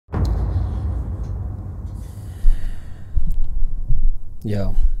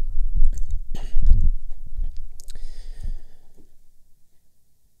Yo.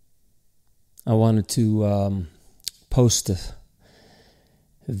 I wanted to post a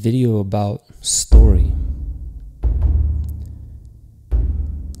video about story.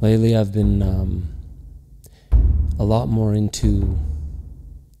 Lately I've been a lot more into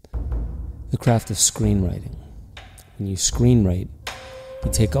the craft of screenwriting. When you screenwrite,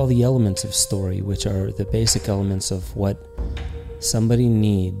 you take all the elements of story, which are the basic elements of what somebody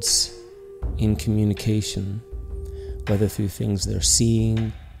needs in communication, whether through things they're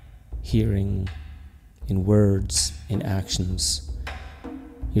seeing, hearing, in words, in actions.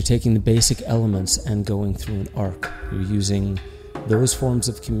 You're taking the basic elements and going through an arc. You're using those forms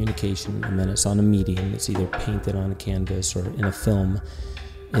of communication, and then it's on a medium. It's either painted on a canvas or in a film.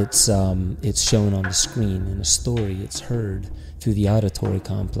 It's shown on the screen. In a story, it's heard through the auditory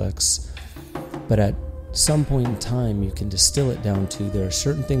complex. But at some point in time, you can distill it down to there are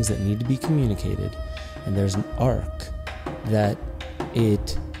certain things that need to be communicated, and there's an arc that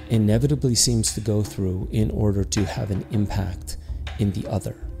it inevitably seems to go through in order to have an impact in the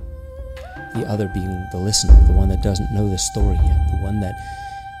other. The other being the listener, the one that doesn't know the story yet, the one that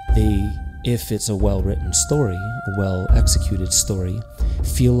if it's a well-written story, a well-executed story,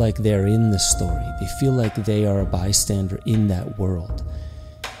 feel like they're in the story. They feel like they are a bystander in that world.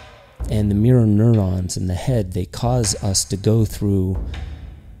 And the mirror neurons in the head, they cause us to go through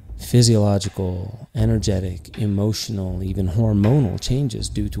physiological, energetic, emotional, even hormonal changes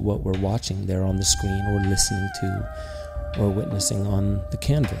due to what we're watching there on the screen or listening to or witnessing on the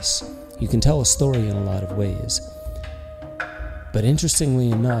canvas. You can tell a story in a lot of ways. But interestingly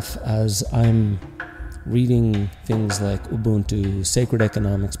enough, as I'm reading things like Ubuntu, Sacred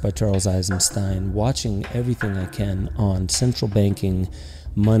Economics by Charles Eisenstein, watching everything I can on central banking,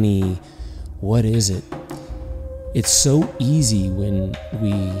 money, what is it? It's so easy when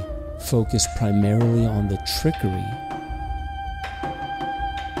we focus primarily on the trickery,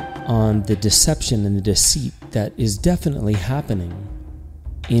 on the deception and the deceit that is definitely happening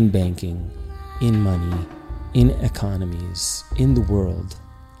in banking, in money, in economies, in the world,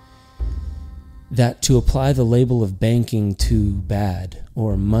 that to apply the label of banking to bad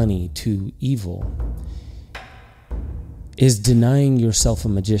or money to evil is denying yourself a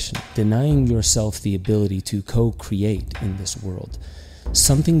magician, denying yourself the ability to co-create in this world.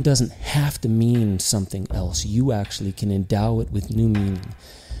 Something doesn't have to mean something else. You actually can endow it with new meaning.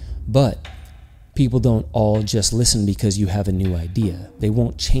 But people don't all just listen because you have a new idea. They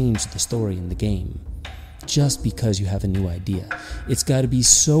won't change the story in the game just because you have a new idea. It's got to be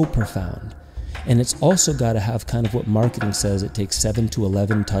so profound. And it's also got to have kind of what marketing says. It takes 7 to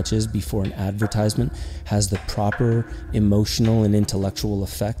 11 touches before an advertisement has the proper emotional and intellectual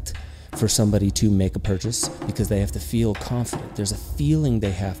effect for somebody to make a purchase, because they have to feel confident. There's a feeling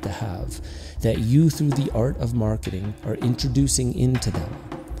they have to have that you, through the art of marketing, are introducing into them.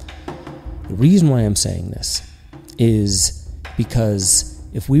 The reason why I'm saying this is because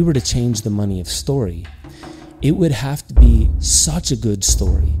if we were to change the money of story, it would have to be such a good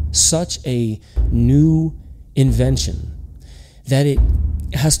story, such a new invention, that it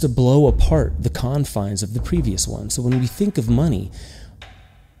has to blow apart the confines of the previous one. So when we think of money,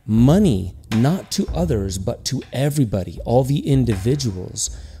 not to others, but to everybody, all the individuals,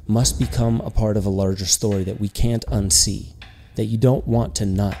 must become a part of a larger story that we can't unsee, that you don't want to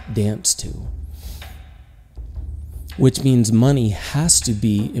not dance to. Which means money has to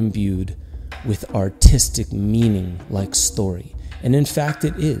be imbued with artistic meaning like story. And in fact,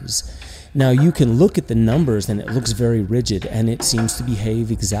 it is. Now, you can look at the numbers and it looks very rigid, and it seems to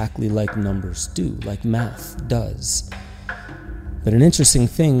behave exactly like numbers do, like math does. But an interesting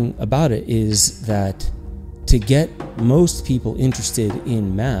thing about it is that to get most people interested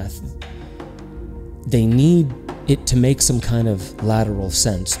in math, they need it to make some kind of lateral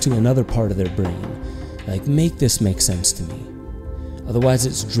sense to another part of their brain. Like, make this make sense to me. Otherwise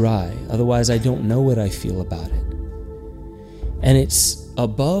it's dry. Otherwise I don't know what I feel about it. And it's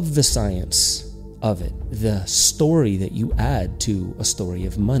above the science of it, the story that you add to a story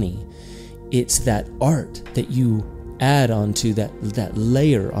of money. It's that art that you add onto that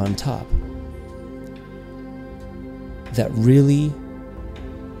layer on top that really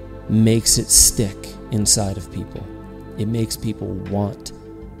makes it stick inside of people. It makes people want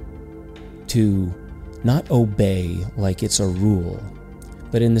to not obey like it's a rule,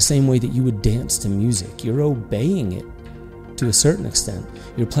 but in the same way that you would dance to music. You're obeying it to a certain extent.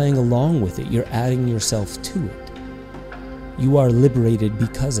 You're playing along with it. You're adding yourself to it. You are liberated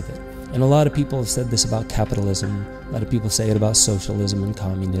because of it. And a lot of people have said this about capitalism. A lot of people say it about socialism and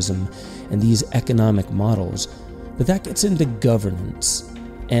communism and these economic models. But that gets into governance,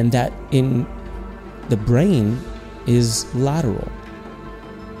 and that in the brain is lateral.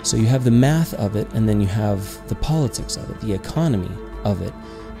 So you have the math of it, and then you have the politics of it, the economy of it,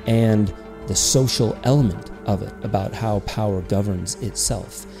 and the social element of it, about how power governs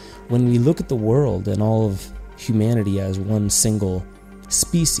itself. When we look at the world and all of humanity as one single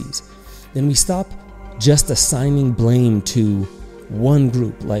species, then we stop just assigning blame to one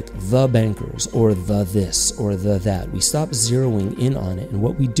group, like the bankers, or the this, or the that. We stop zeroing in on it, and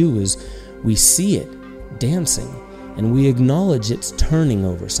what we do is we see it dancing, and we acknowledge it's turning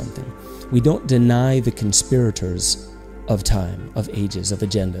over something. We don't deny the conspirators of time, of ages, of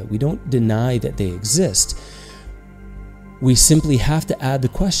agenda. We don't deny that they exist. We simply have to add the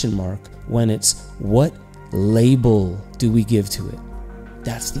question mark when it's, what label do we give to it?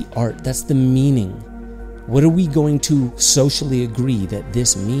 That's the art, that's the meaning. What are we going to socially agree that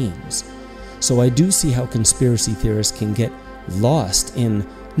this means? So I do see how conspiracy theorists can get lost in,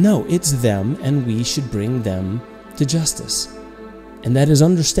 no, it's them and we should bring them to justice. And that is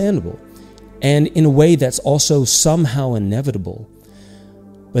understandable. And in a way that's also somehow inevitable.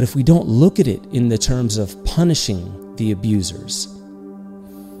 But if we don't look at it in the terms of punishing the abusers,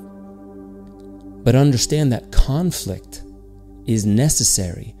 but understand that conflict is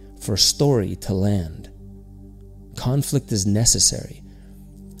necessary for story to land. Conflict is necessary.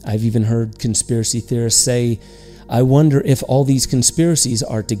 I've even heard conspiracy theorists say, I wonder if all these conspiracies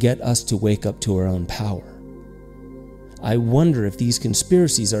are to get us to wake up to our own power. I wonder if these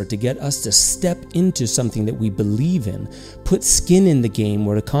conspiracies are to get us to step into something that we believe in, put skin in the game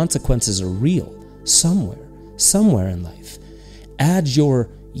where the consequences are real, somewhere in life. Add your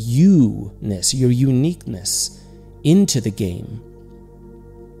you-ness, your uniqueness into the game.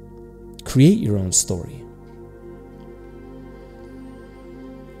 Create your own story.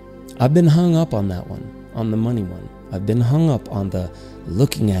 I've been hung up on that one, on the money one. I've been hung up on the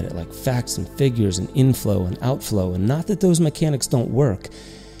looking at it like facts and figures and inflow and outflow, and not that those mechanics don't work.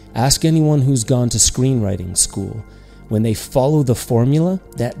 Ask anyone who's gone to screenwriting school. When they follow the formula,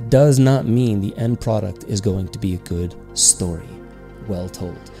 that does not mean the end product is going to be a good story, well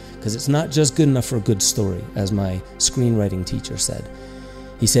told. Because it's not just good enough for a good story, as my screenwriting teacher said.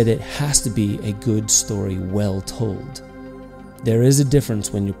 He said it has to be a good story, well told. There is a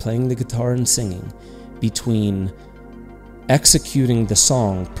difference when you're playing the guitar and singing between executing the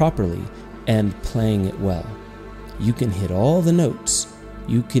song properly and playing it well. You can hit all the notes.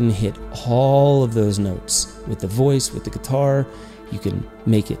 You can hit all of those notes with the voice, with the guitar. You can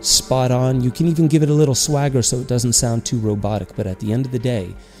make it spot on. You can even give it a little swagger so it doesn't sound too robotic. But at the end of the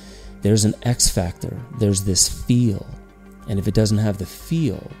day, there's an X factor. There's this feel. And if it doesn't have the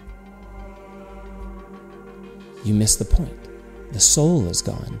feel, you miss the point. The soul is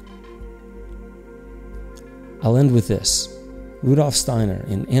gone. I'll end with this. Rudolf Steiner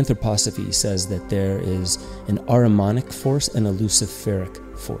in Anthroposophy says that there is an Ahrimanic force and a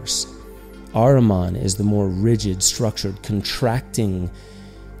Luciferic force. Ahriman is the more rigid, structured, contracting,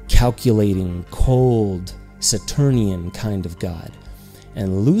 calculating, cold, Saturnian kind of god.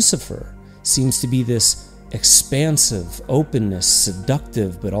 And Lucifer seems to be this expansive, openness,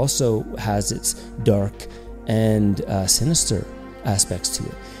 seductive, but also has its dark and sinister aspects to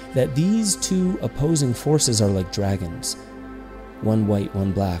it. That these two opposing forces are like dragons. One white,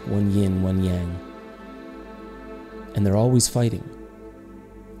 one black, one yin, one yang. And they're always fighting.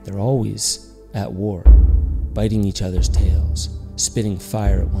 They're always at war, biting each other's tails, spitting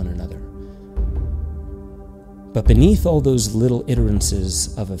fire at one another. But beneath all those little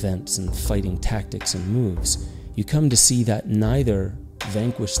iterances of events and fighting tactics and moves, you come to see that neither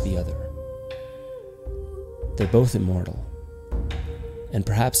vanquish the other. They're both immortal. And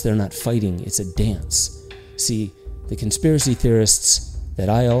perhaps they're not fighting, it's a dance. See, the conspiracy theorists that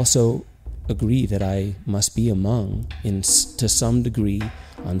I also agree that I must be among to some degree,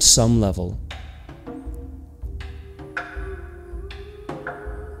 on some level,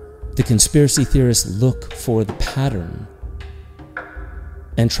 the conspiracy theorists look for the pattern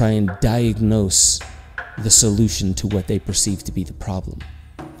and try and diagnose the solution to what they perceive to be the problem.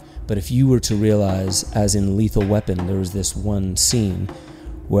 But if you were to realize, as in Lethal Weapon, there was this one scene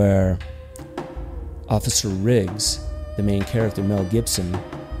where Officer Riggs, the main character, Mel Gibson,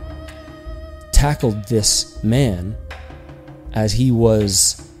 tackled this man as he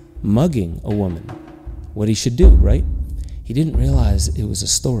was mugging a woman. What he should do, right? He didn't realize it was a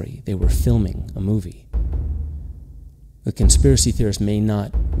story. They were filming a movie. The conspiracy theorists may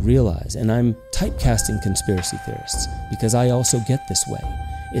not realize, and I'm typecasting conspiracy theorists because I also get this way.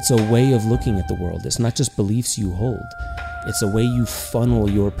 It's a way of looking at the world. It's not just beliefs you hold. It's a way you funnel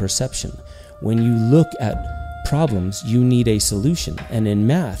your perception. When you look at problems, you need a solution. And in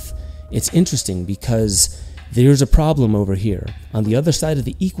math, it's interesting because there's a problem over here. On the other side of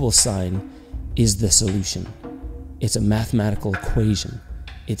the equal sign is the solution. It's a mathematical equation.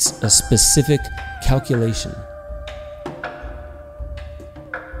 It's a specific calculation.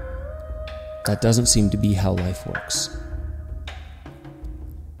 That doesn't seem to be how life works.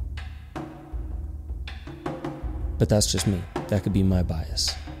 But that's just me. That could be my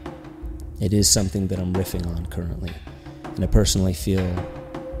bias. It is something that I'm riffing on currently. And I personally feel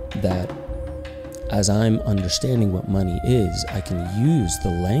that as I'm understanding what money is, I can use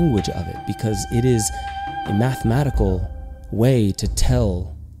the language of it because it is a mathematical way to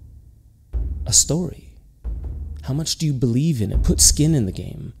tell a story. How much do you believe in it? Put skin in the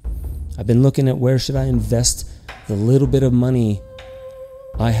game. I've been looking at where should I invest the little bit of money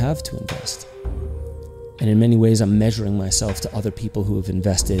I have to invest. And in many ways, I'm measuring myself to other people who have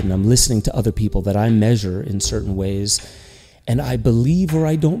invested, and I'm listening to other people that I measure in certain ways, and I believe or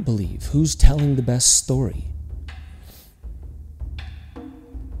I don't believe. Who's telling the best story?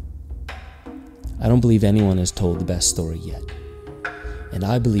 I don't believe anyone has told the best story yet. And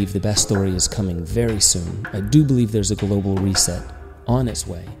I believe the best story is coming very soon. I do believe there's a global reset on its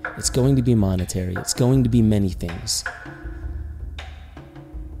way. It's going to be monetary. It's going to be many things.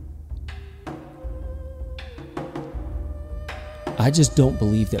 I just don't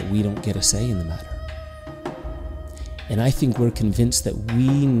believe that we don't get a say in the matter. And I think we're convinced that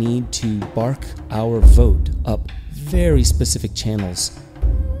we need to bark our vote up very specific channels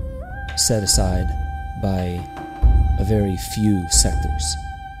set aside by a very few sectors.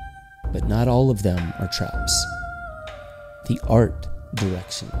 But not all of them are traps. The art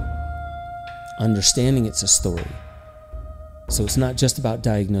direction, understanding it's a story. So it's not just about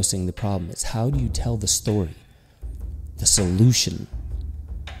diagnosing the problem, it's how do you tell the story, the solution,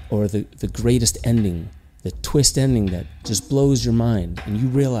 or the greatest ending, the twist ending that just blows your mind and you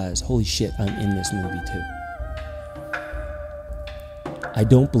realize, holy shit, I'm in this movie too. I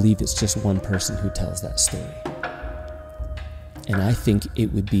don't believe it's just one person who tells that story. And I think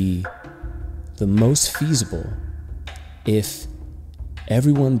it would be the most feasible if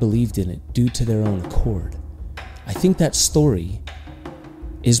everyone believed in it due to their own accord. I think that story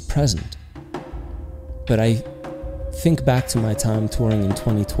is present. But I think back to my time touring in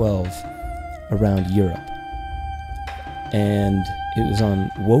 2012 around Europe. And it was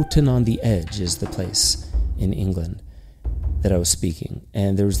on Wotan-on-the-Edge is the place in England that I was speaking.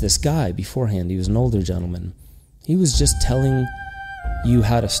 And there was this guy beforehand, he was an older gentleman. He was just telling you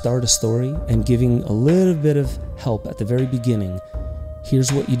how to start a story and giving a little bit of help at the very beginning.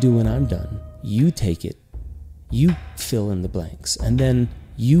 Here's what you do when I'm done. You take it, you fill in the blanks, and then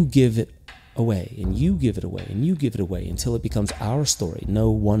you give it away, and you give it away, and you give it away until it becomes our story,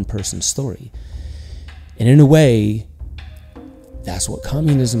 no one person's story. And in a way, that's what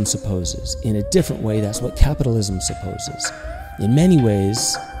communism supposes. In a different way, that's what capitalism supposes. In many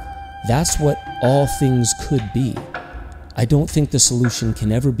ways, that's what all things could be. I don't think the solution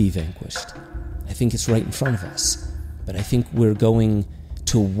can ever be vanquished. I think it's right in front of us. But I think we're going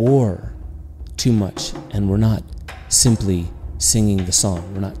to war too much, and we're not simply singing the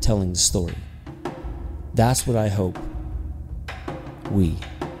song. We're not telling the story. That's what I hope we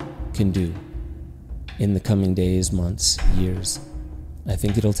can do in the coming days, months, years. I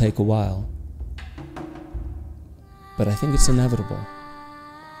think it'll take a while, but I think it's inevitable.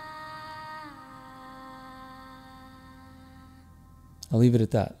 I'll leave it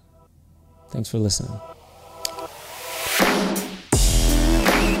at that. Thanks for listening.